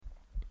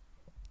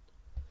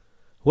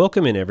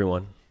Welcome in,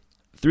 everyone.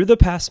 Through the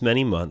past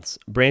many months,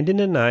 Brandon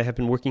and I have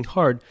been working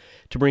hard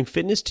to bring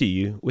fitness to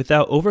you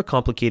without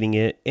overcomplicating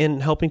it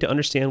and helping to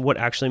understand what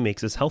actually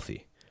makes us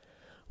healthy.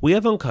 We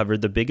have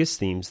uncovered the biggest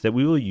themes that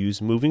we will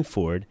use moving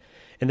forward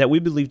and that we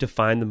believe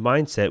define the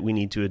mindset we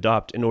need to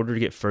adopt in order to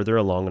get further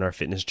along in our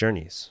fitness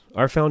journeys,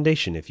 our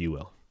foundation, if you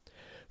will.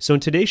 So in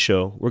today's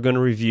show, we're going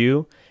to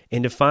review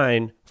and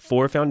define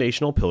 4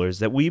 foundational pillars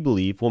that we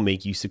believe will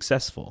make you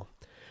successful.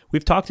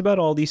 We've talked about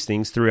all these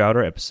things throughout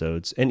our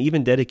episodes and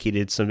even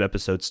dedicated some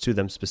episodes to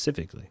them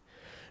specifically.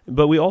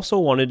 But we also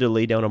wanted to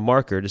lay down a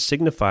marker to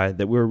signify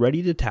that we're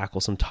ready to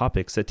tackle some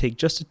topics that take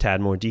just a tad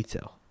more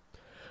detail.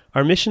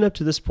 Our mission up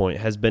to this point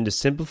has been to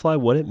simplify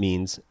what it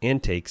means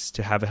and takes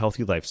to have a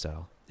healthy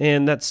lifestyle,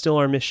 and that's still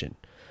our mission.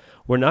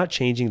 We're not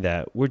changing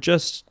that, we're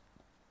just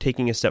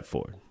taking a step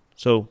forward.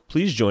 So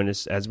please join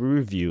us as we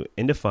review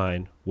and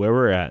define where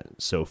we're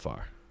at so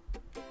far.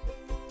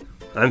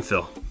 I'm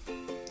Phil.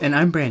 And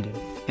I'm Brandon.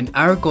 And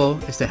our goal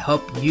is to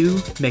help you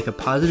make a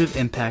positive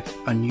impact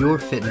on your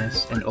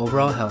fitness and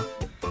overall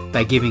health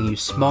by giving you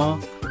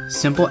small,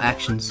 simple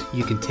actions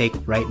you can take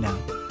right now.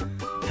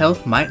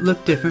 Health might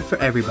look different for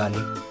everybody,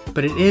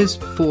 but it is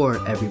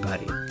for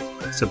everybody.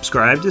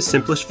 Subscribe to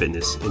Simplish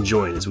Fitness and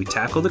join as we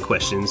tackle the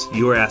questions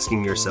you are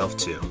asking yourself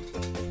too.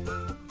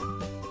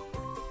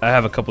 I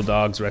have a couple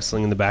dogs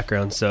wrestling in the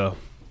background, so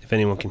if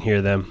anyone can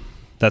hear them,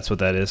 that's what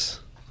that is.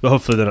 But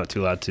hopefully they're not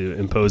too loud to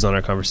impose on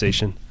our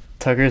conversation.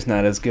 Tucker's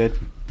not as good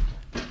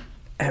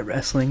at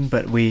wrestling,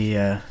 but we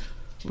had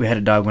a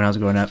dog when I was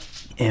growing up,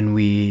 and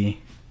we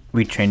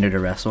trained her to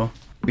wrestle.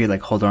 We'd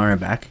hold her on her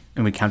back,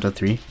 and we'd count to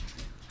 3.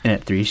 And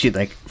at 3, she'd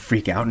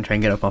freak out and try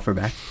and get up off her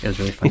back. It was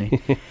really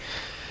funny.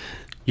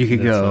 You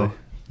could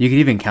you could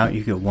even count.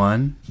 You could go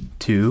 1,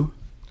 2,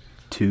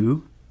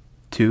 2,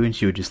 2, and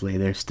she would just lay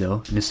there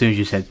still. And as soon as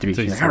you said 3,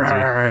 she's like,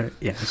 yeah,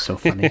 it was so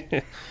funny.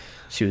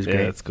 She was great.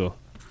 Yeah, that's cool.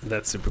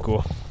 That's super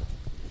cool.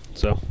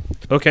 So,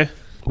 okay.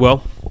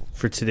 Well,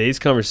 for today's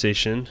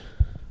conversation,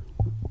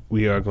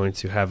 we are going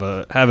to have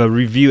a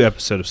review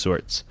episode of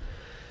sorts.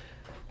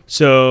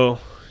 So,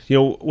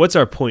 what's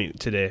our point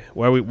today?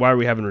 Why are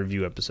we having a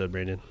review episode,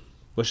 Brandon?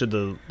 What should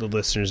the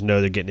listeners know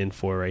they're getting in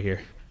for right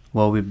here?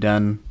 Well, we've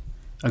done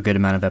a good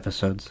amount of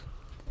episodes,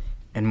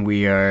 and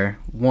we are,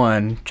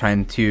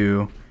 trying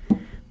to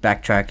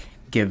backtrack,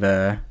 give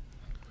a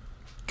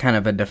kind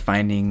of a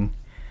defining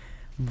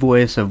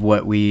voice of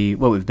what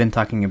we've been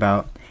talking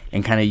about,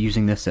 and kind of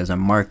using this as a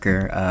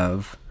marker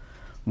of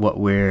what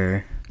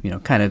we're,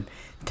 kind of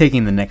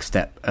taking the next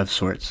step of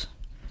sorts.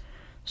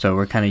 So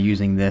we're kind of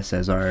using this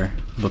as our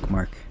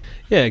bookmark.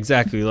 Yeah,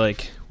 exactly.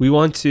 We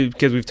want to,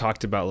 because we've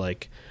talked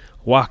about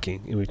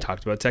walking, and we've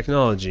talked about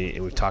technology,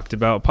 and we've talked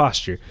about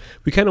posture.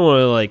 We kind of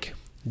want to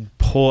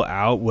pull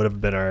out what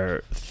have been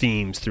our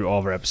themes through all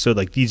of our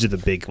episodes. These are the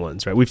big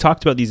ones, right? We've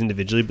talked about these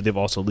individually, but they've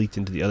also leaked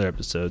into the other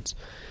episodes.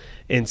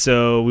 And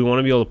so we want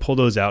to be able to pull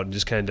those out and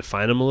just kind of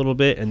define them a little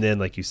bit. And then,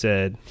 like you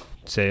said,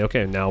 say,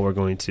 okay, now we're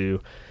going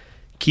to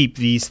keep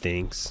these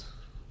things,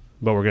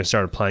 but we're going to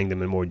start applying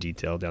them in more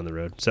detail down the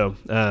road. So,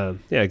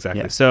 yeah,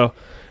 exactly. Yeah. So,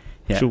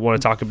 should we want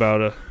to talk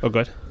about, go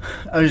ahead.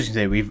 I was just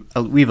going to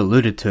say, we've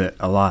alluded to it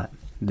a lot,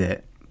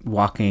 that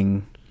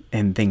walking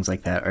and things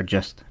like that are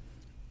just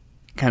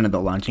kind of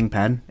the launching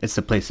pad. It's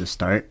the place to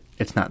start.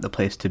 It's not the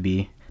place to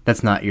be.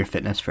 That's not your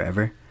fitness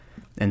forever.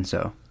 And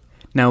so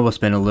now we'll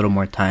spend a little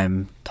more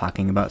time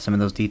talking about some of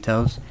those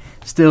details,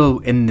 still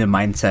in the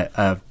mindset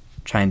of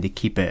trying to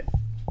keep it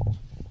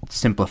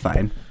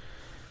simplified,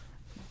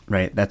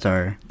 right? That's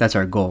our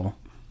goal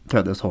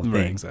throughout this whole thing.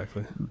 Right,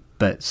 exactly.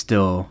 But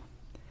still,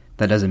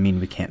 that doesn't mean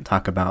we can't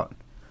talk about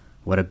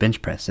what a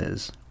bench press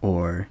is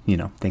or,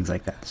 things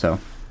like that. So,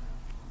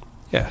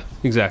 yeah,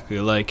 exactly.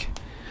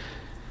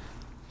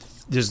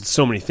 There's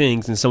so many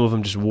things, and some of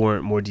them just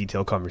warrant more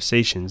detailed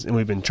conversations, and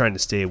we've been trying to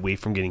stay away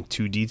from getting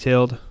too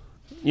detailed.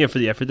 Yeah, for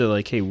the effort, they're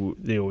hey,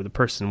 the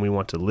person we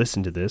want to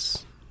listen to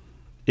this,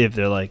 if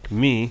they're like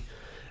me,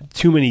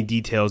 too many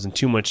details and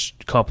too much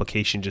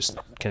complication just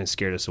kind of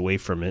scared us away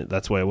from it.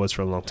 That's why it was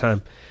for a long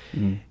time.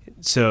 Mm.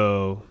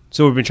 So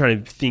we've been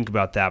trying to think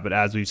about that, but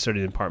as we've started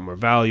to impart more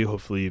value,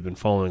 hopefully you've been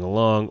following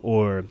along,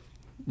 or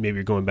maybe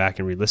you're going back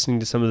and re-listening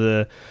to some of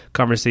the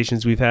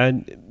conversations we've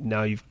had.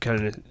 Now you've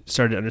kind of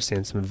started to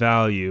understand some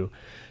value.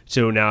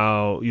 So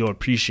now you'll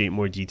appreciate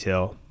more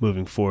detail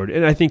moving forward.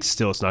 And I think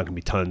still it's not going to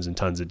be tons and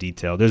tons of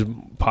detail. There's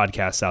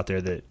podcasts out there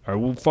that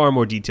are far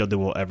more detailed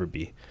than we'll ever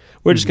be.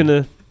 We're just going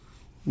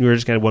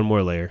to one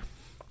more layer.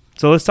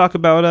 So let's talk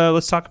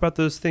about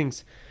those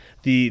things.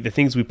 The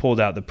things we pulled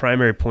out, the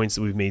primary points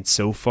that we've made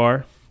so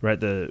far,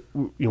 right?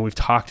 We've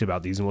talked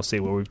about these, and we'll say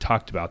where we've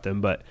talked about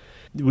them, but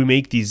we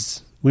made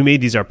these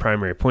our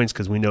primary points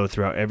because we know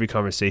throughout every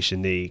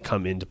conversation they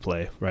come into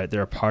play, right?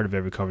 They're a part of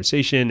every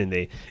conversation, and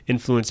they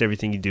influence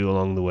everything you do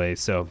along the way.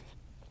 So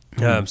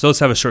let's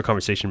have a short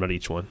conversation about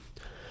each one.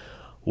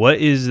 What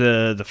is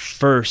the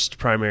first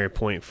primary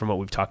point from what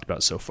we've talked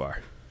about so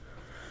far?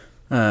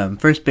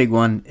 First big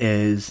one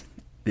is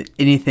that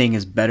anything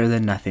is better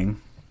than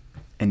nothing,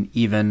 and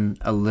even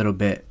a little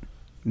bit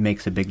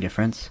makes a big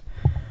difference.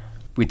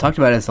 We talked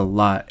about this a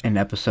lot in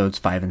episodes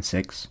 5 and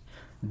 6.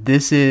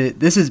 This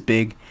is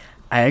big.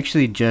 I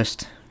actually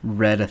just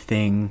read a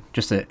thing,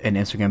 just an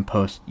Instagram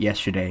post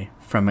yesterday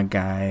from a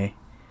guy,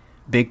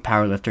 big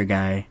powerlifter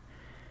guy,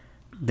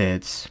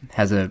 that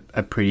has a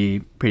pretty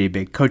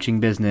big coaching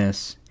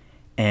business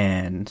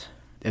and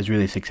is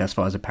really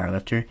successful as a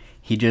powerlifter.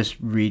 He just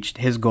reached,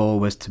 his goal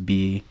was to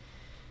be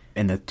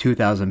in the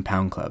 2,000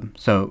 pound club.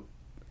 So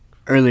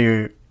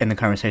earlier in the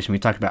conversation, we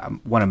talked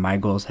about one of my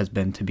goals has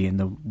been to be in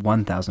the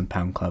 1,000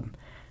 pound club,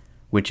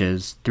 which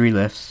is 3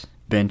 lifts,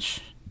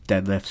 bench,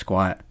 deadlift,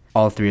 squat,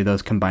 all 3 of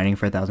those combining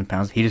for 1,000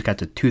 pounds. He just got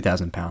to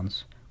 2,000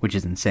 pounds, which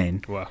is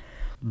insane. Wow.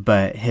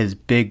 But his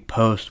big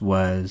post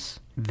was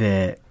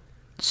that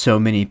so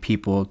many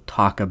people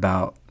talk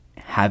about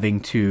having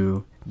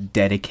to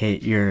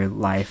dedicate your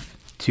life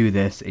to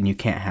this, and you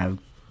can't have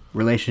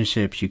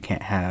relationships, you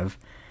can't have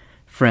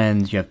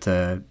friends, you have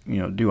to,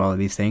 do all of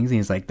these things. And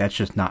he's like, that's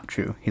just not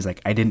true. He's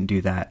like, I didn't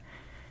do that.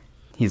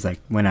 He's like,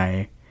 when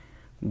I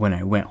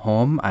went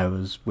home, I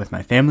was with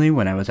my family.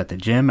 When I was at the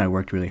gym, I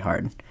worked really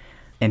hard.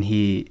 And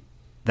the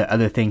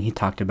other thing he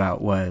talked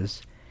about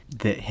was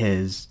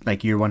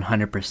that your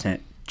 100%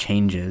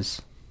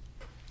 changes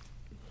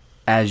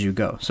as you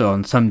go. So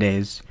on some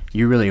days,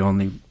 you're really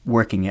only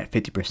working at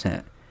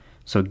 50%.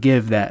 So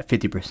give that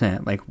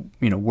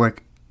 50%,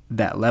 work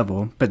that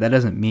level. But that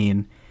doesn't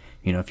mean,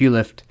 if you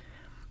lift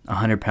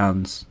 100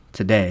 pounds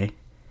today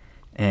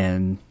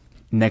and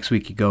next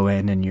week you go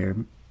in and you're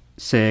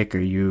sick or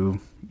you're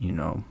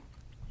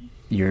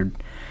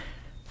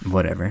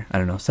whatever, I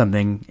don't know,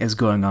 something is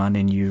going on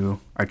and you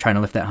are trying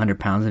to lift that 100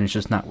 pounds and it's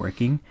just not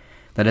working.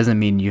 That doesn't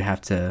mean you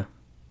have to,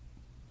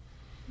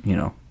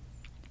 you're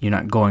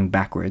not going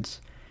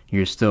backwards.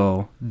 You're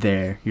still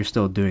there. You're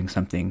still doing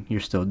something. You're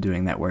still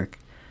doing that work.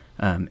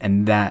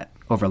 And that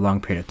over a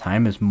long period of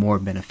time is more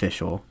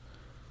beneficial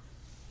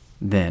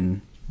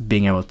than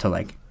being able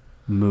to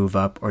move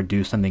up or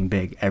do something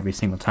big every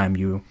single time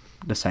you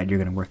decide you're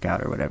going to work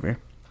out or whatever.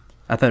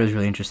 I thought it was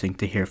really interesting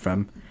to hear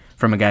from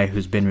a guy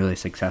who's been really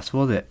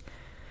successful that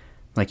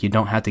you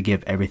don't have to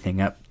give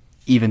everything up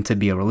even to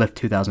be able to lift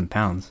 2,000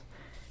 pounds.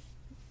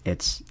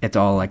 It's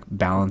all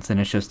balance, and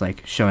it's just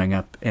showing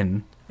up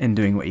and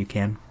doing what you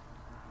can.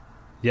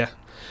 Yeah.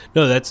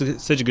 No, that's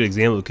such a good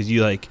example because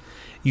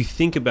you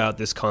think about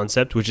this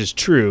concept, which is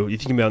true. You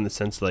think about it in the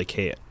sense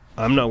hey,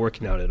 I'm not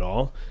working out at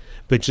all,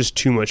 but it's just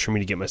too much for me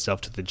to get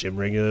myself to the gym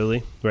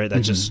regularly, right?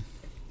 That's just,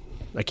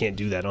 I can't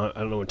do that. I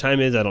don't know what time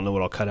is. I don't know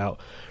what I'll cut out,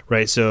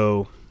 right?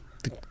 So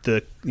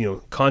the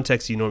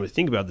context you normally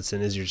think about this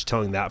in is you're just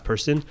telling that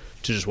person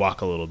to just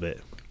walk a little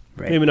bit.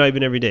 Right. Maybe not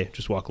even every day,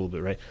 just walk a little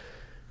bit, right?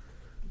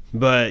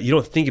 But you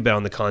don't think about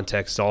in the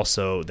context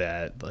also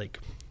that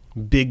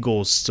big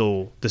goals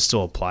this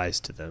still applies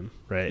to them,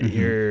 right?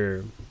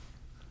 It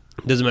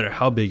doesn't matter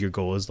how big your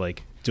goal is,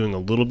 doing a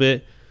little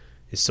bit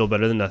is still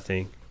better than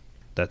nothing.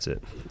 That's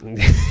it. A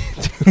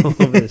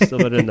little bit is still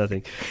better than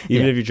nothing,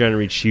 even if you're trying to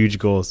reach huge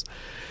goals.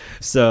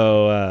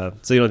 So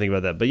you don't think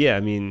about that. But yeah,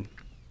 it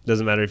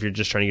doesn't matter if you're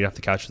just trying to get off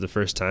the couch for the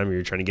first time or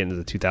you're trying to get into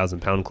the 2,000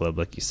 pound club,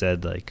 like you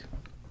said, a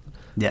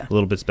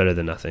little bit's better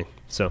than nothing.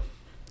 So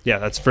yeah,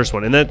 that's the first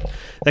one. And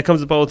that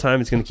comes up all the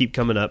time. It's going to keep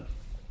coming up.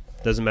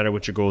 Doesn't matter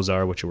what your goals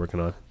are, what you're working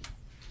on.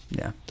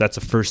 Yeah. That's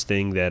the first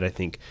thing that I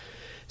think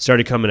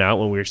started coming out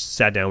when we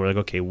sat down. We're like,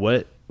 okay,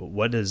 what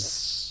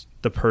does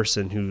the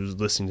person who's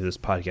listening to this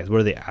podcast, what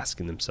are they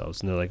asking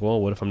themselves? And they're like,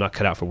 well, what if I'm not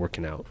cut out for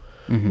working out?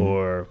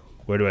 Or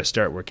where do I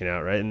start working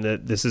out, right? And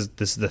this is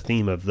the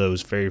theme of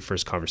those very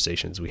first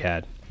conversations we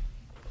had.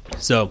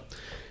 So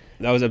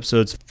that was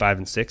episodes 5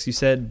 and 6, you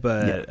said,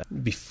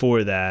 but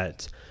before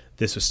that,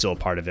 this was still a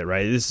part of it,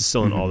 right? This is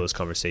still in all those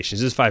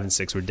conversations. This 5 and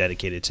 6 were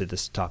dedicated to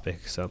this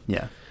topic. So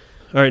yeah.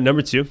 All right,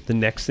 number 2, the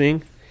next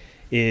thing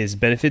is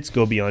benefits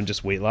go beyond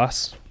just weight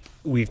loss.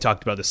 We've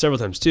talked about this several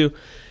times too,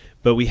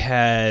 but we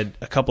had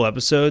a couple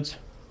episodes.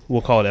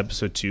 We'll call it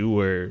episode 2,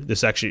 where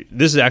this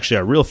is actually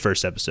our real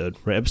first episode,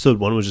 right? Episode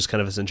 1 was just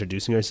kind of us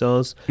introducing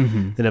ourselves.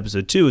 Then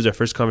episode 2 was our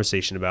first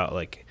conversation about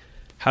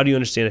how do you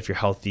understand if you're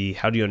healthy?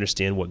 How do you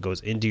understand what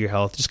goes into your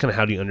health? Just kind of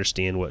how do you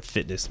understand what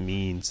fitness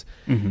means?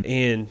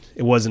 And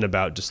it wasn't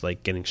about just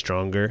getting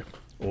stronger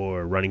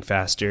or running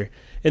faster.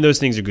 And those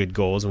things are good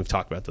goals, and we've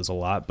talked about those a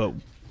lot, but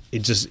it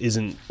just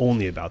isn't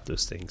only about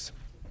those things.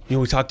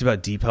 We talked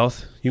about Deep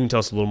Health. You can tell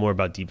us a little more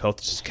about Deep Health,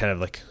 just kind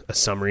of a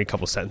summary, a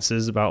couple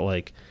sentences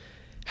about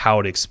how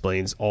it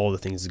explains all the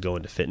things that go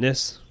into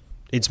fitness.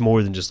 It's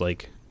more than just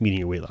meeting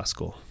your weight loss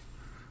goal.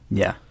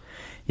 Yeah.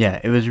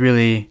 It was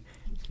really,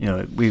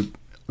 we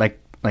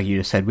like you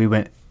just said, we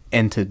went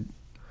into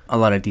a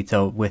lot of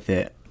detail with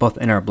it, both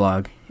in our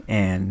blog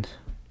and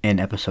in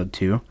episode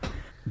 2.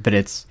 But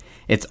it's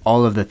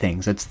all of the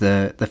things. It's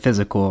the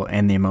physical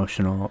and the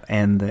emotional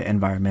and the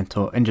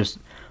environmental and just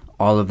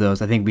all of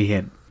those. I think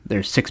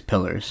there's 6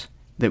 pillars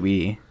that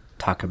we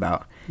talk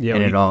about. Yeah,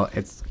 and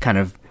it's kind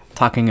of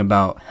talking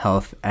about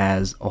health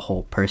as a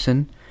whole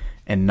person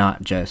and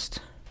not just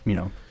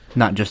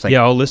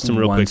I'll list them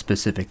real quick.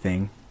 Specific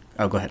thing.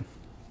 Oh, go ahead.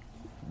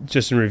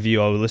 Just in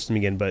review, I'll list them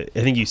again, but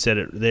I think you said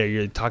it there.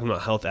 You're talking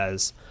about health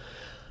as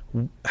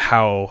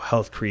how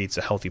health creates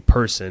a healthy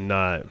person,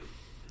 not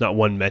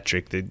one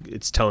metric that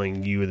it's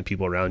telling you and the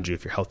people around you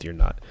if you're healthy or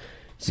not.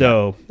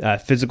 So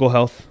physical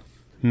health,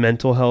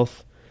 mental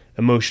health,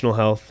 emotional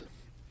health,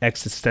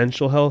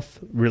 existential health,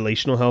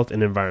 relational health,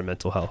 and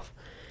environmental health.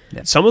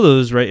 Yeah. Some of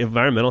those, right,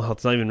 environmental health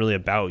is not even really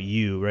about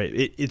you, right?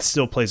 It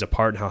still plays a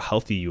part in how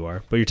healthy you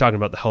are, but you're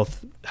talking about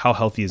how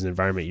healthy is the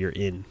environment you're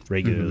in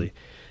regularly.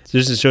 Mm-hmm. So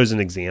this just shows an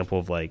example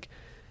of like,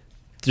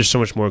 there's so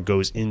much more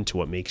goes into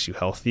what makes you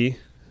healthy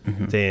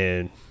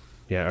than,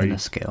 are you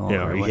scale?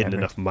 Are you hitting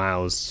enough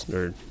miles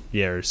or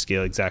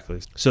scale?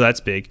 Exactly. So that's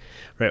big,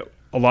 right?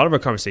 A lot of our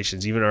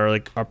conversations, even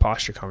our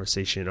posture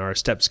conversation, our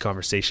steps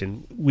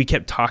conversation, we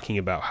kept talking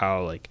about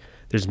how like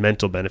there's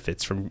mental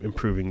benefits from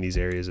improving these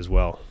areas as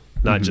well.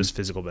 Not just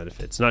physical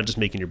benefits, not just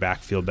making your back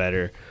feel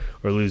better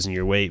or losing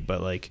your weight,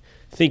 but like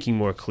thinking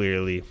more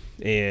clearly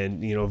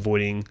and,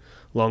 avoiding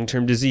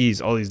long-term disease,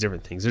 all these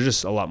different things. There's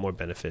just a lot more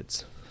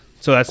benefits.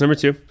 So that's number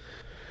 2.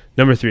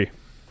 Number 3.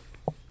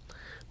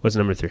 What's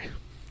number 3?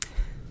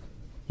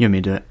 You want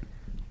me to do it?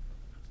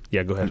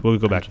 Yeah, go ahead. We'll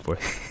go back and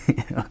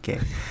forth. Okay.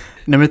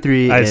 Number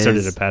 3 I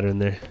started a pattern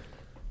there.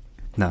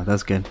 No,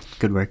 that's good.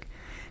 Good work.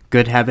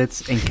 Good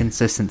habits and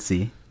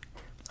consistency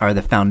are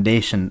the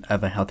foundation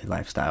of a healthy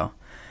lifestyle.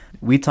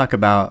 We've talked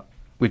about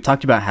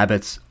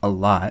habits a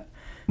lot.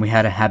 We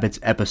had a habits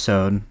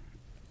episode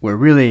where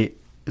really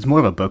it's more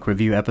of a book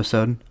review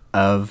episode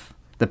of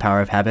The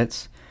Power of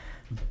Habits,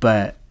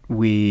 but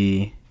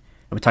we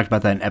talked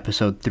about that in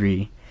episode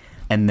 3,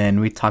 and then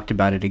we talked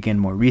about it again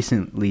more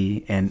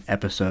recently in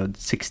episode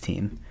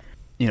 16.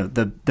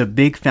 The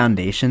big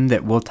foundation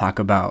that we'll talk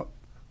about,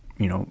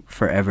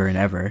 forever and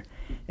ever,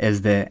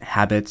 is that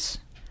habits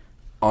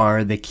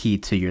are the key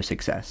to your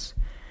success.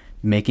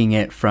 Taking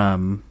it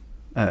from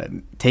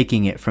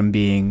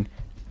being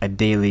a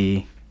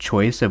daily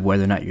choice of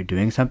whether or not you're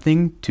doing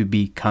something to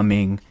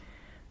becoming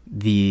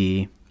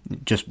it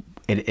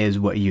is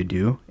what you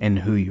do and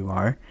who you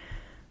are.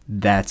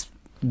 That's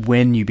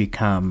when you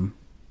become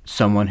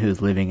someone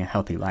who's living a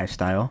healthy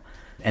lifestyle.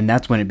 And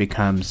that's when it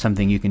becomes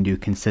something you can do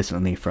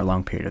consistently for a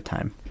long period of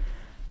time.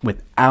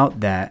 Without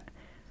that,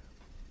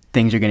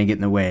 things are going to get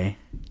in the way.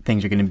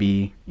 Things are going to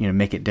be,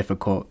 make it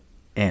difficult.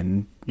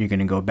 And you're going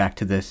to go back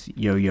to this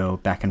yo-yo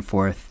back and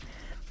forth,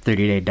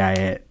 30-day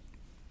diet,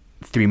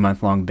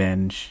 3-month-long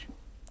binge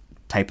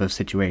type of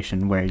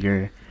situation where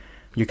you're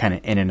kind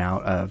of in and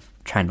out of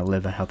trying to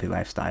live a healthy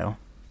lifestyle.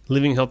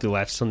 Living a healthy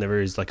lifestyle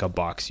never is like a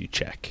box you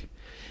check.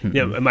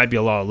 It might be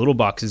a lot of little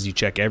boxes you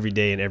check every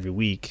day and every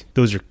week.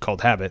 Those are called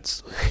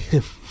habits.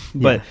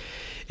 But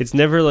it's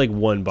never like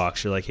one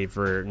box. You're like, hey,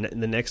 for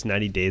the next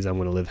 90 days, I'm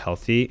going to live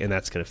healthy, and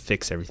that's going to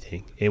fix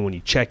everything. And when you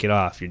check it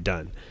off, you're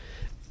done.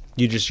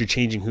 You're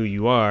changing who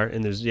you are.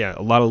 And there's, a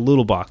lot of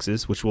little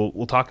boxes, which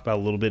we'll talk about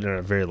a little bit in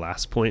our very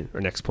last point,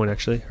 or next point,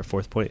 actually, our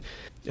 4th point,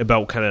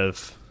 about kind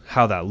of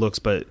how that looks.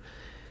 But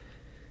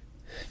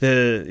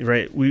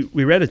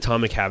we read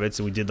Atomic Habits,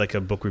 and we did like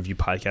a book review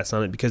podcast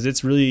on it because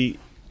it's really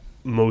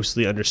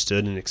mostly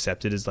understood and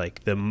accepted as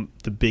like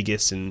the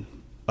biggest and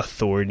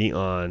authority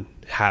on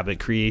habit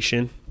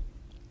creation.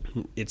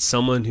 It's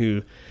someone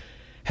who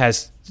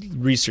has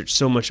researched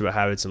so much about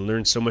habits and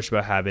learned so much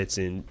about habits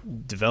and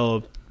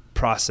developed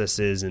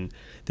processes, and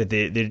that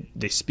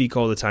they speak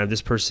all the time.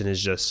 This person has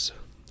just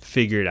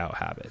figured out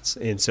habits.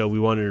 And so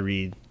we wanted to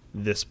read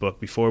this book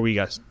before we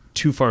got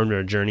too far into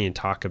our journey and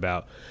talk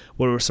about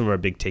what were some of our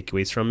big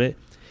takeaways from it.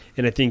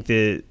 And I think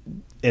that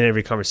in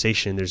every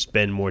conversation, there's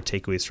been more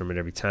takeaways from it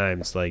every time.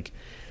 It's like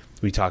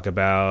we talk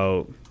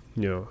about,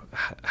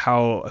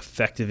 how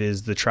effective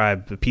is the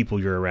tribe, the people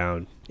you're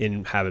around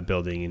in habit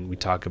building. And we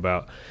talk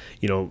about,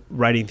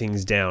 writing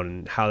things down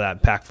and how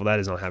that impactful that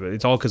is on habit.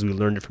 It's all because we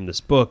learned it from this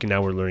book, and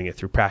now we're learning it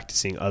through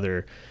practicing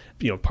other,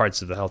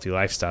 parts of the healthy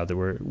lifestyle that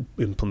we're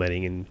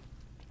implementing. And,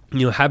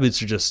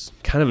 habits are just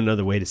kind of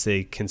another way to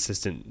say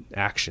consistent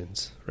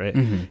actions, right?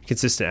 Mm-hmm.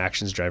 Consistent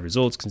actions drive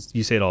results.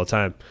 You say it all the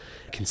time.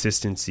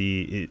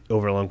 Consistency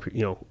over a long,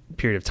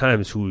 period of time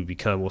is who we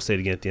become. We'll say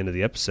it again at the end of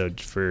the episode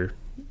for,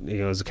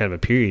 as a kind of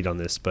a period on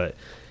this, but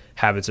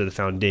habits are the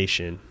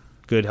foundation.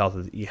 Good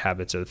healthy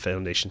habits are the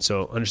foundation.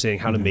 So understanding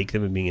how to make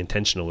them and being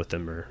intentional with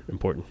them are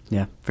important.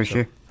 Yeah, for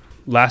sure.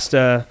 Last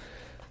of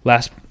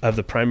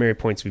the primary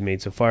points we've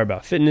made so far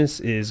about fitness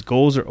is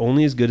goals are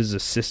only as good as the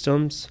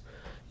systems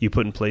you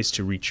put in place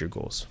to reach your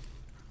goals.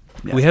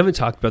 Yeah. We haven't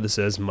talked about this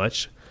as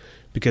much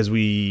because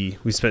we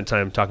spent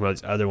time talking about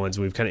these other ones.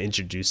 We've kind of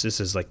introduced this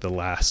as like the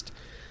last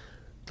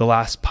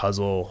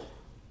puzzle.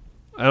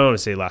 I don't want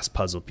to say last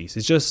puzzle piece.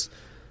 It's just,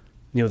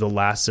 the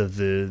last of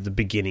the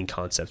beginning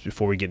concepts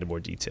before we get into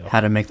more detail.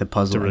 How to make the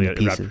puzzle into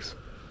pieces.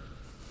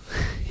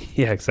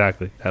 Yeah,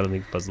 exactly. How to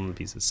make the puzzle into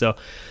pieces. So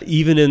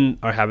even in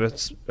our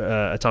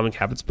Atomic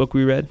Habits book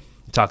we read,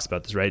 it talks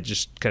about this, right? It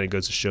just kind of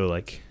goes to show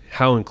like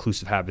how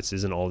inclusive habits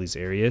is in all these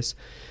areas.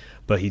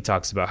 But he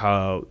talks about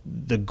how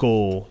the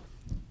goal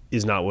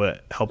is not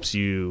what helps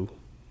you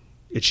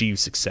achieve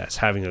success,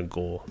 having a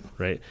goal,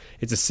 right?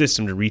 It's a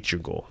system to reach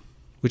your goal,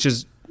 which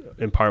is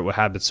in part what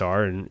habits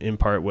are, and in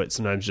part what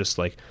sometimes just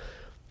like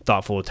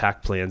thoughtful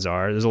attack plans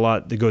are. There's a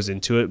lot that goes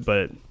into it,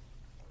 but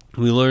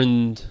we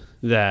learned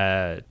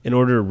that in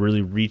order to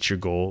really reach your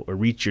goal or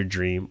reach your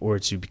dream or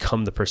to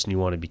become the person you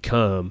want to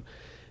become,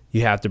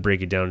 you have to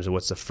break it down into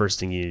what's the first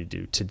thing you need to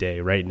do today,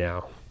 right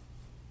now.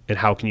 And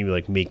how can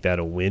you make that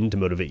a win to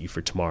motivate you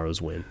for tomorrow's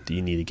win that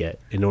you need to get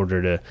in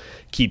order to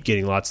keep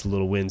getting lots of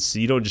little wins. So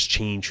you don't just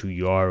change who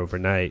you are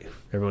overnight.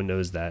 Everyone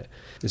knows that.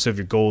 And so if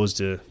your goal is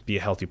to be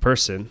a healthy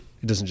person,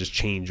 it doesn't just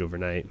change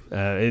overnight.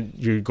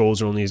 Your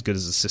goals are only as good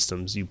as the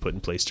systems you put in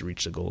place to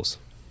reach the goals.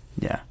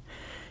 Yeah.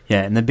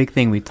 Yeah, and the big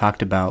thing we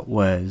talked about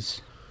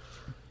was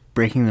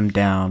breaking them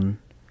down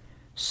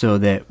so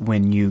that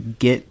when you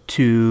get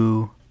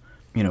to,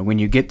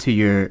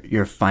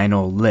 your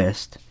final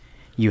list,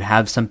 you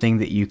have something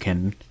that you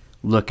can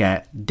look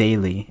at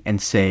daily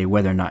and say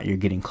whether or not you're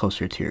getting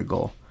closer to your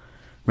goal,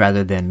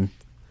 rather than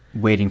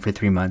waiting for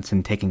 3 months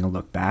and taking a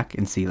look back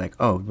and see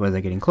was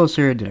I getting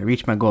closer? Did I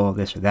reach my goal?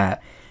 This or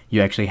that.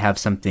 You actually have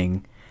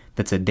something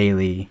that's a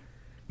daily,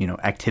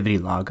 activity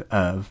log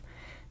of,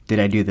 did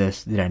I do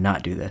this? Did I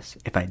not do this?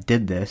 If I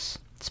did this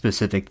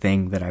specific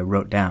thing that I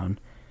wrote down,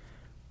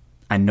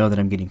 I know that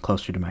I'm getting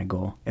closer to my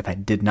goal. If I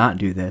did not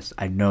do this,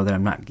 I know that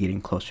I'm not getting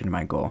closer to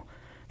my goal.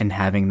 And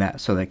having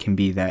that so that can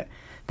be that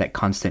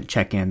constant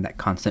check-in, that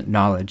constant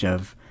knowledge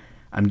of,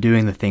 I'm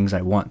doing the things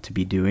I want to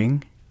be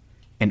doing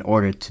in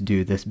order to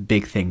do this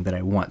big thing that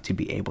I want to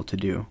be able to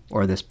do,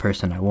 or this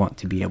person I want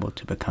to be able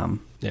to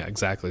become. Yeah,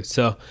 exactly.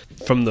 So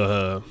from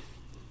the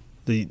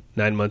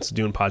 9 months of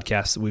doing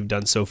podcasts that we've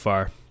done so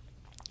far,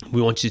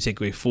 we want you to take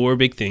away 4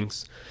 big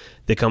things.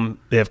 They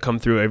have come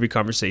through every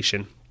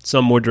conversation,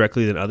 some more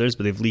directly than others,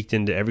 but they've leaked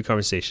into every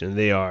conversation.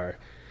 They are: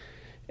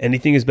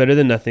 anything is better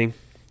than nothing.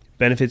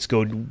 Benefits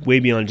go way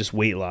beyond just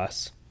weight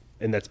loss,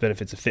 and that's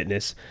benefits of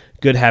fitness.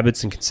 Good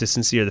habits and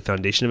consistency are the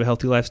foundation of a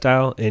healthy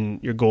lifestyle,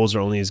 and your goals are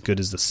only as good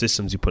as the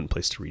systems you put in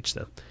place to reach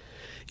them.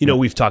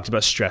 We've talked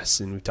about stress,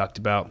 and we've talked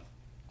about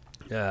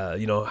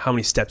how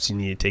many steps you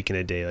need to take in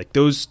a day.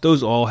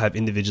 Those all have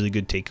individually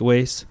good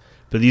takeaways,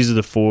 but these are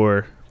the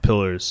 4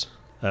 pillars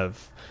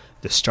of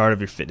the start of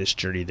your fitness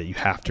journey that you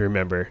have to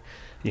remember.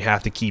 You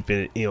have to keep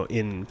it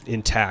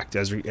intact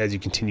as you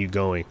continue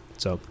going.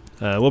 So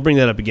we'll bring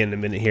that up again in a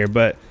minute here,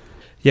 but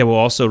yeah, we'll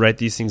also write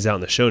these things out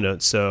in the show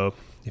notes. So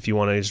if you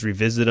want to just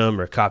revisit them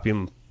or copy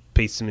them,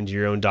 paste them into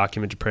your own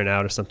document to print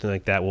out or something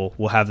like that,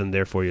 we'll have them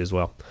there for you as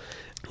well.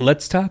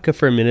 Let's talk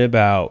for a minute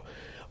about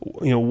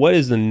what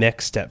is the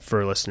next step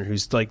for a listener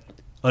who's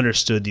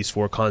understood these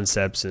 4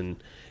 concepts and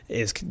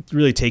is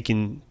really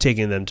taking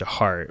them to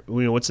heart.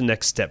 What's the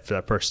next step for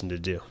that person to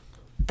do?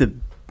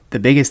 The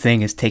biggest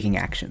thing is taking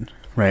action,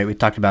 right? We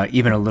talked about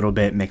even a little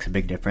bit makes a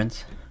big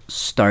difference.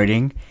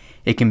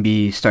 It can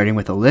be starting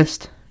with a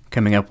list,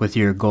 coming up with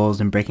your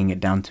goals and breaking it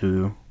down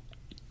to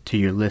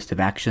your list of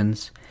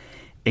actions.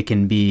 It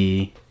can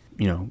be,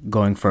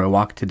 going for a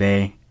walk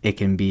today. It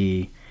can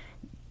be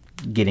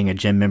getting a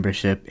gym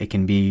membership. It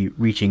can be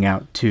reaching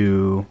out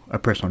to a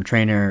personal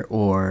trainer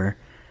or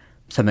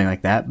something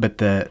like that. But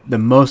the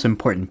most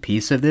important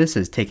piece of this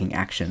is taking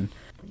action.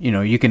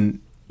 You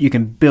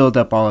can build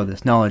up all of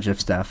this knowledge of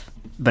stuff,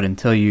 but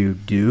until you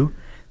do,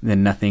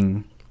 then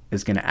nothing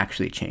is going to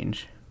actually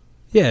change.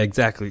 Yeah,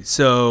 exactly.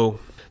 So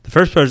the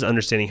first part is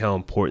understanding how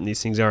important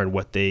these things are and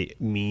what they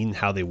mean,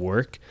 how they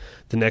work.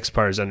 The next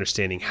part is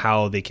understanding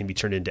how they can be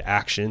turned into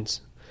actions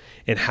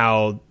and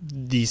how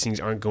these things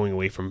aren't going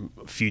away from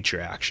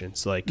future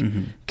actions.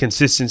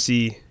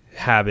 Consistency,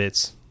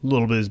 habits, a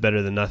little bit is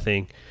better than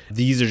nothing.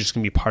 These are just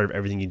going to be part of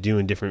everything you do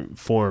in different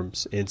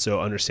forms. And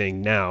so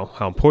understanding now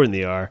how important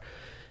they are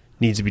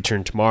needs to be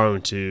turned tomorrow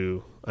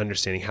into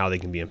understanding how they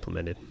can be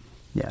implemented.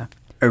 Yeah.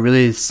 A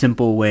really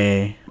simple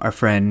way, our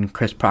friend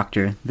Chris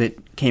Proctor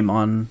that came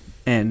on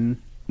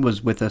and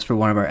was with us for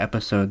one of our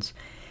episodes,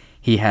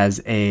 he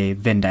has a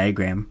Venn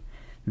diagram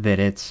that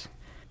it's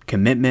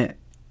commitment,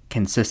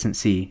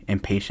 consistency,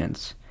 and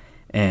patience.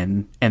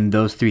 And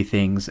those 3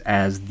 things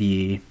as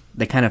the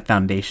kind of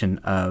foundation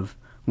of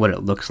what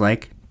it looks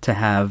like to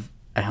have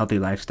a healthy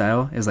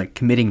lifestyle is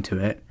committing to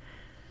it,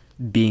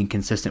 being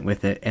consistent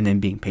with it, and then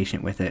being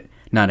patient with it,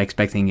 not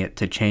expecting it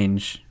to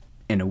change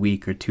in a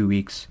week or 2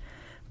 weeks,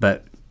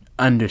 but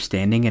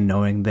understanding and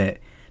knowing that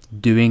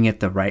doing it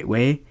the right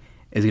way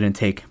is going to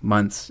take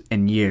months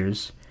and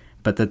years,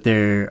 but that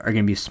there are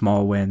going to be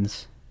small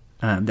wins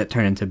that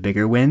turn into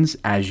bigger wins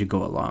as you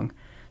go along.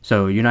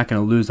 So you're not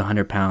going to lose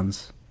 100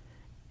 pounds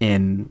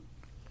in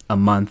a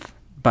month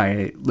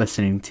by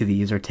listening to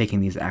these or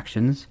taking these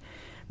actions,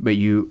 but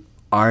you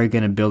are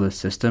going to build a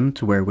system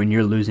to where when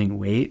you're losing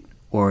weight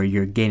or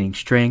you're gaining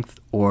strength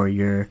or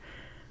you're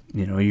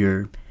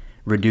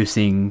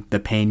reducing the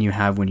pain you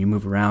have when you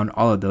move around,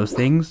 all of those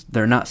things,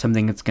 they're not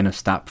something that's going to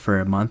stop for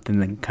a month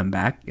and then come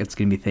back. It's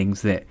going to be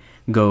things that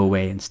go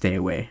away and stay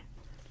away.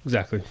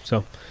 Exactly.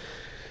 So,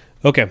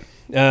 okay.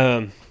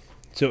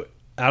 So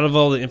out of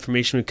all the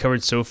information we've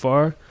covered so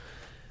far,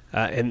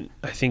 and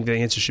I think the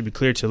answer should be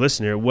clear to a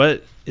listener,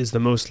 what is the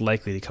most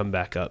likely to come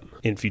back up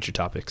in future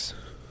topics?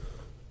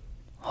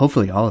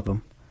 Hopefully all of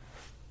them.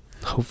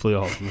 Hopefully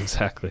all of them,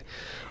 exactly.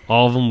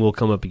 All of them will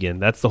come up again.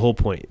 That's the whole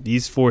point.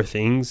 These 4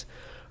 things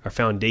are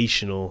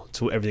foundational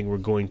to everything we're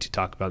going to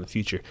talk about in the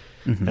future.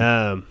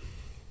 And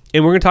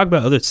we're going to talk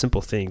about other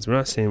simple things. We're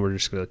not saying we're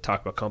just going to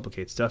talk about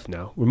complicated stuff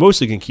now. We're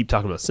mostly going to keep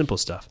talking about simple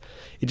stuff.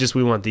 It's just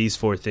we want these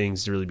 4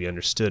 things to really be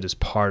understood as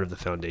part of the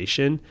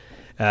foundation.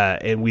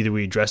 And whether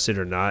we address it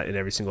or not in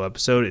every single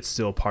episode, it's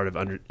still part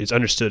of it's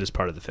understood as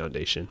part of the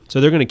foundation. So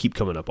they're going to keep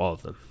coming up, all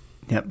of them.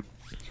 Yep.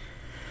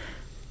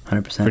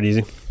 100%. Pretty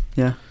easy.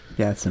 Yeah.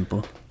 Yeah, it's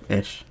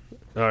simple-ish.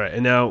 All right.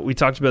 And now we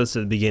talked about this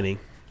at the beginning,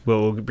 but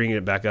we'll bring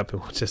it back up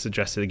and we'll just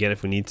address it again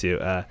if we need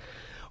to.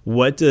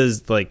 What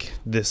does like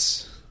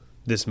this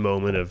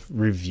moment of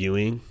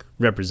reviewing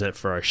represent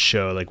for our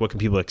show? Like, what can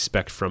people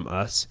expect from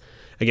us?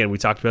 Again, we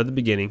talked about at the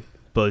beginning,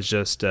 but let's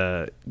just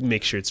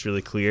make sure it's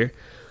really clear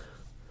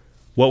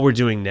what we're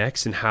doing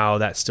next and how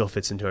that still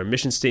fits into our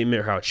mission statement,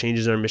 or how it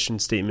changes our mission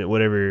statement,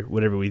 whatever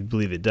we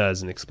believe it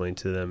does, and explain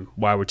to them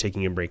why we're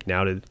taking a break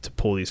now to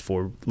pull these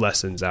 4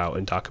 lessons out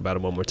and talk about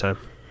them one more time.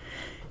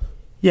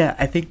 Yeah,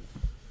 I think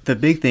the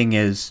big thing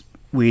is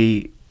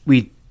we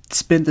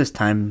spent this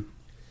time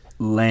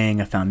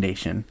laying a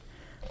foundation,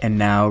 and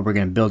now we're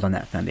going to build on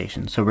that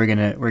foundation. So we're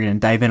gonna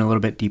dive in a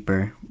little bit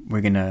deeper.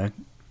 We're gonna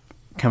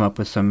come up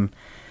with some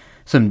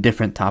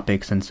different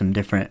topics and some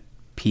different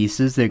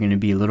pieces. They're going to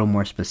be a little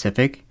more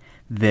specific,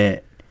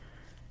 that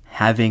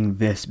having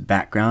this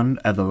background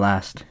of the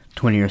last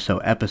 20 or so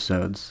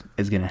episodes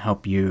is going to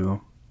help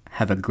you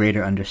have a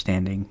greater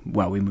understanding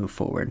while we move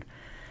forward.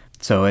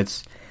 So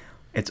it's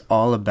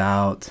all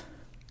about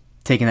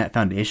taking that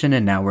foundation,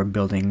 and now we're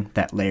building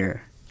that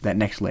layer, that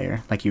next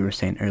layer, like you were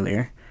saying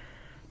earlier.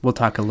 We'll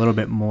talk a little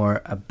bit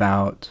more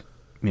about,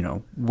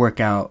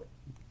 workout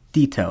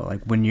detail,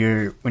 like when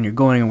you're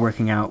going and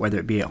working out, whether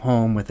it be at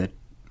home with a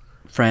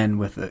friend,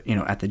 with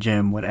at the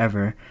gym,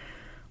 whatever.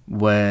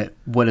 What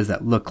does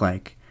that look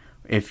like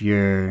if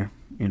you're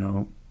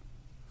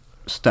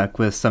stuck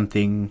with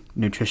something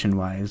nutrition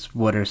wise?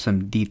 What are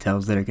some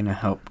details that are going to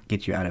help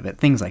get you out of it?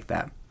 Things like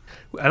that.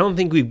 I don't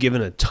think we've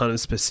given a ton of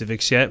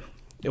specifics yet.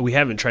 We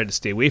haven't tried to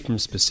stay away from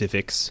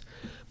specifics,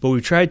 but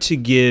we've tried to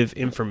give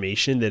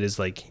information that is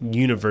like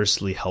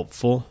universally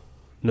helpful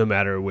no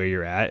matter where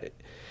you're at.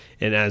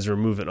 And as we're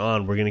moving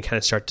on, we're going to kind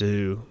of start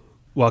to,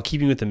 while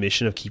keeping with the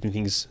mission of keeping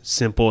things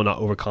simple and not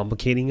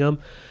overcomplicating them,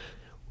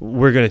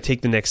 we're going to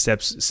take the next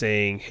steps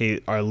saying,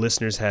 hey, our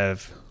listeners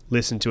have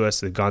listened to us,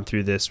 they've gone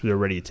through this, we're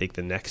ready to take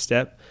the next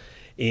step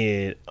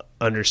in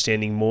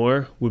understanding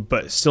more,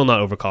 but still not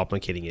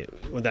overcomplicating it.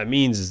 What that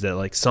means is that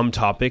like some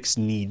topics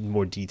need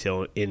more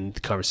detail in the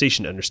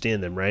conversation to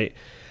understand them, right?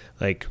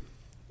 Like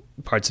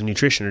parts of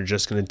nutrition are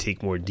just going to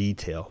take more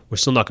detail. We're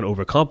still not going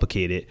to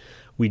overcomplicate it.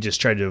 We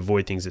just tried to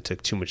avoid things that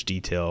took too much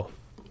detail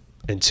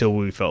until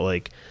we felt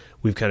like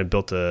we've kind of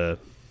built the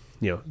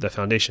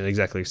foundation,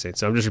 exactly like you're saying.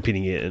 So I'm just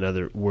repeating it in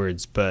other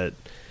words, but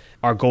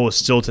our goal is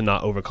still to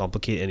not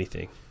overcomplicate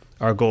anything.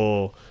 Our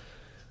goal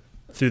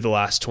through the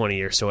last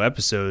 20 or so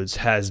episodes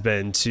has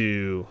been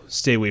to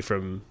stay away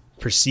from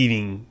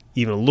perceiving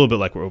even a little bit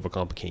like we're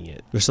overcomplicating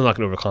it. We're still not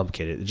going to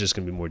overcomplicate it. It's just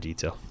going to be more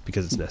detail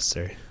because it's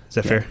necessary. Is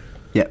that fair?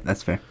 Yeah,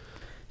 that's fair.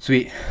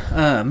 Sweet.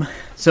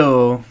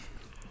 So,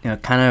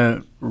 kind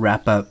of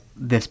wrap up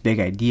this big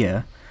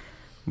idea.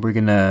 We're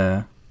going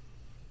to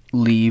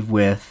leave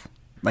with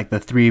like the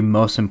 3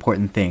 most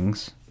important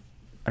things.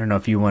 I don't know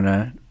if you want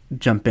to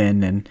jump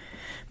in,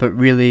 but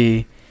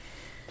really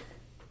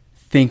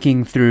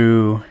thinking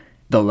through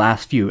the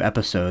last few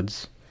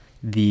episodes,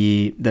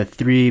 the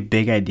 3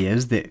 big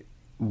ideas that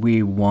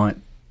we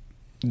want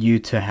you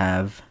to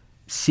have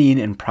seen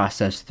and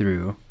processed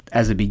through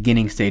as the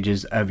beginning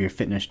stages of your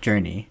fitness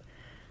journey.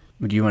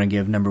 Would you want to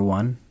give number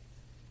 1?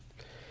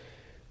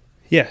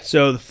 Yeah.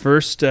 So the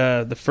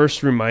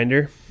first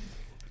reminder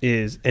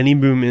is any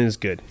movement is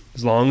good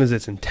as long as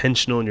it's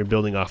intentional and you're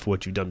building off of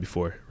what you've done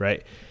before,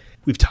 right?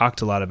 We've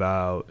talked a lot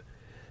about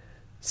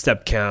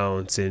step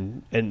counts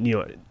and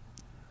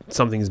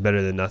something is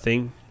better than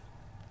nothing.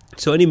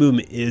 So any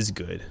movement is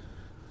good.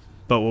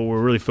 But what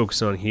we're really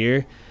focused on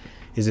here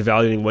is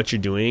evaluating what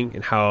you're doing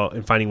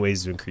and finding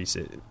ways to increase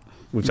it.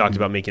 We've talked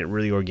about making it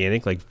really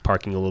organic, like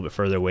parking a little bit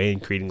further away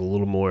and creating a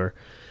little more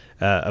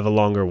of a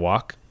longer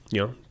walk,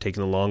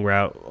 taking a long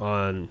route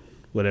on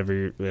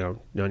whatever on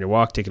your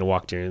walk, taking a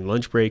walk during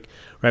lunch break,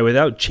 right?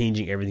 Without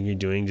changing everything you're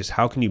doing, just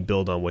how can you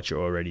build on what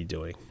you're already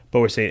doing? But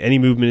we're saying any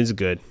movement is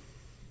good,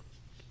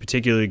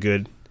 particularly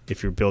good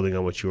if you're building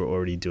on what you were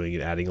already doing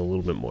and adding a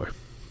little bit more.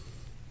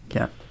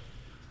 Yeah.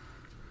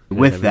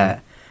 With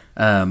that,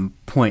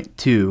 point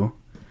 2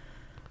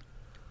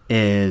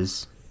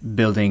 is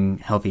building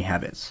healthy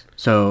habits.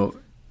 So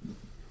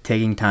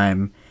taking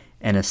time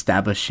and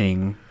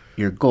establishing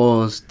your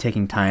goals,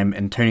 taking time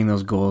and turning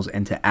those goals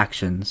into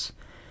actions,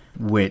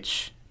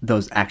 which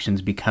those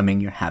actions becoming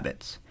your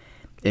habits,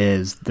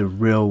 is the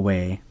real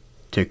way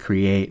to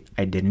create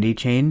identity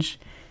change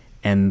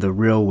and the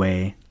real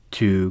way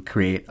to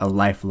create a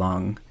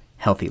lifelong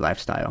healthy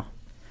lifestyle.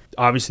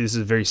 obviously this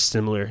is very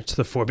similar to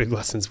the 4 big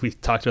lessons we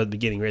talked about at the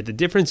beginning, right? The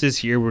difference is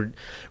here we're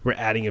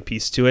adding a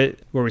piece to it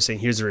where we're saying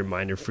here's a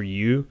reminder for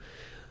you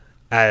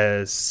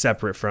as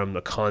separate from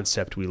the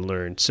concept we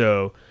learned.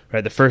 So,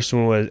 right, the first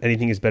one was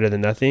anything is better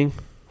than nothing.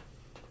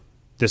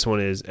 This one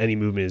is any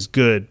movement is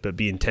good, but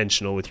be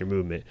intentional with your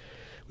movement.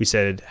 We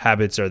said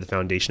habits are the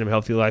foundation of a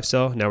healthy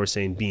lifestyle. Now we're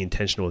saying be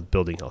intentional with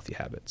building healthy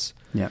habits.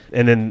 Yeah.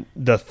 And then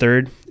the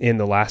third and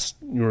the last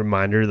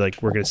reminder,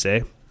 like we're going to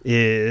say,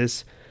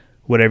 is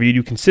whatever you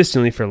do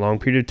consistently for a long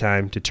period of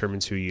time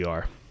determines who you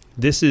are.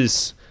 This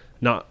is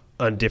not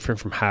undifferent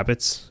from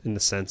habits in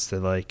the sense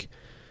that like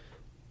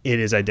it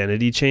is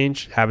identity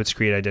change. Habits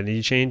create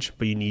identity change,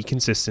 but you need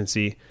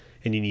consistency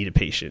and you need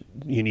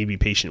you need to be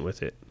patient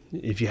with it.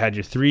 If you had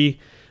your 3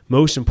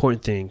 most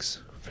important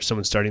things for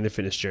someone starting their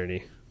fitness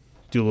journey,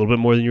 do a little bit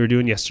more than you were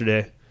doing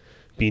yesterday.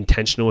 Be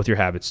intentional with your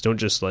habits. Don't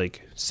just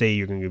like say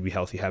you're going to be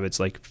healthy habits.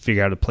 Like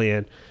figure out a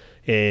plan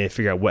and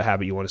figure out what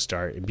habit you want to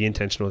start and be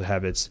intentional with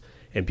habits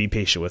and be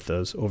patient with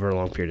those over a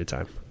long period of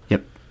time.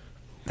 Yep.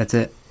 That's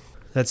it.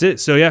 That's it.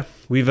 So yeah,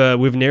 we've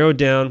narrowed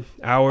down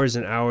hours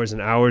and hours and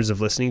hours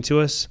of listening to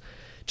us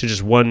to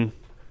just one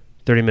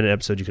 30-minute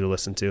episode you could have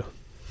listened to.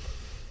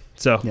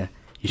 So yeah,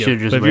 you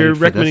should have just. But if you're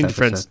recommending to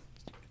friends,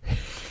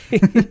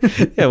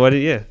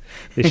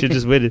 they should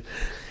just waited.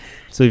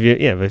 So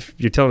if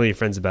you're telling your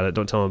friends about it,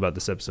 don't tell them about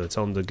this episode.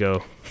 Tell them to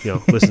go,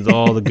 listen to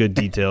all the good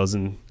details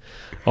and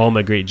all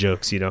my great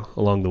jokes,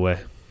 along the way.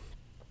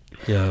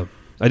 Yeah,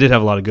 I did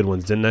have a lot of good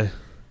ones, didn't I?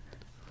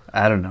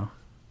 I don't know.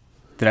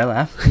 Did I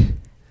laugh?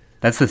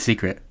 That's the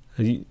secret.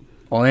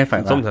 Only if I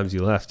laugh. Sometimes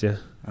you laughed, yeah.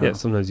 Oh. Yeah,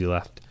 sometimes you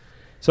laughed.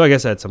 So I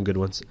guess I had some good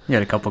ones. You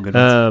had a couple good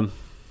ones.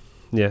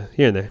 Yeah,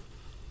 here and there.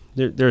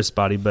 They're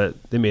spotty, but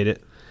they made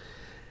it.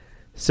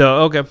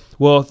 So, okay.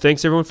 Well,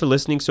 thanks everyone for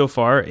listening so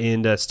far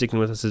and sticking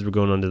with us as we're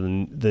going on to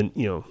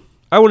the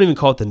I wouldn't even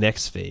call it the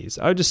next phase.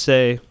 I would just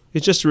say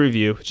it's just a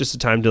review. It's just a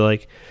time to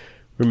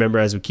remember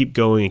as we keep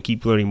going and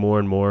keep learning more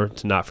and more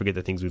to not forget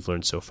the things we've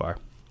learned so far.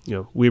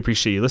 We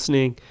appreciate you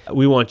listening.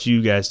 We want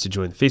you guys to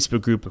join the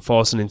Facebook group and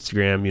follow us on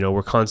Instagram.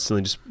 We're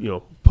constantly just,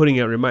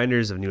 putting out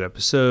reminders of new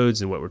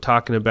episodes and what we're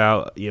talking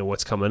about,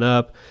 what's coming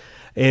up.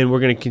 And we're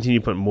going to continue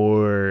to put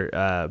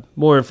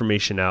more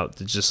information out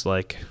that's just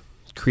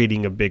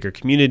creating a bigger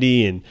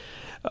community and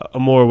a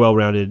more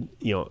well-rounded,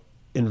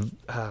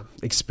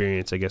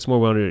 experience, I guess. More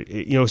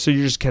well-rounded, so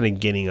you're just kind of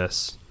getting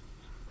us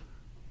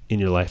in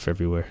your life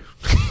everywhere.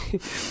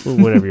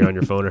 Whenever you're on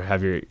your phone or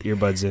have your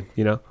earbuds in,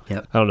 Yep.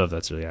 I don't know if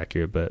that's really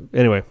accurate, but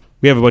anyway,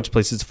 we have a bunch of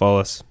places to follow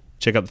us.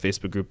 Check out the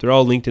Facebook group. They're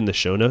all linked in the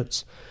show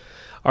notes.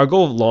 Our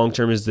goal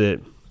long-term is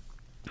that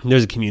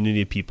there's a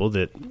community of people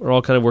that are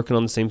all kind of working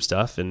on the same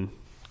stuff and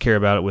care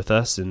about it with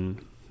us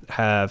and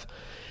have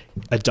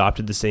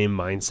adopted the same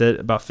mindset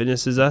about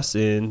fitness as us,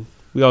 and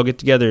we all get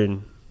together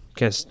and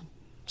kind of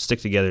stick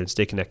together and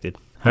stay connected.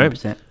 100%. All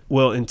right?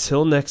 Well,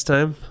 until next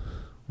time,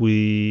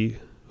 we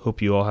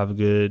hope you all have a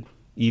good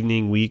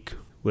evening, week,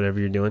 whatever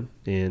you're doing,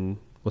 and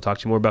we'll talk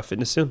to you more about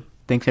fitness soon.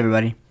 Thanks,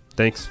 everybody.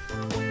 Thanks.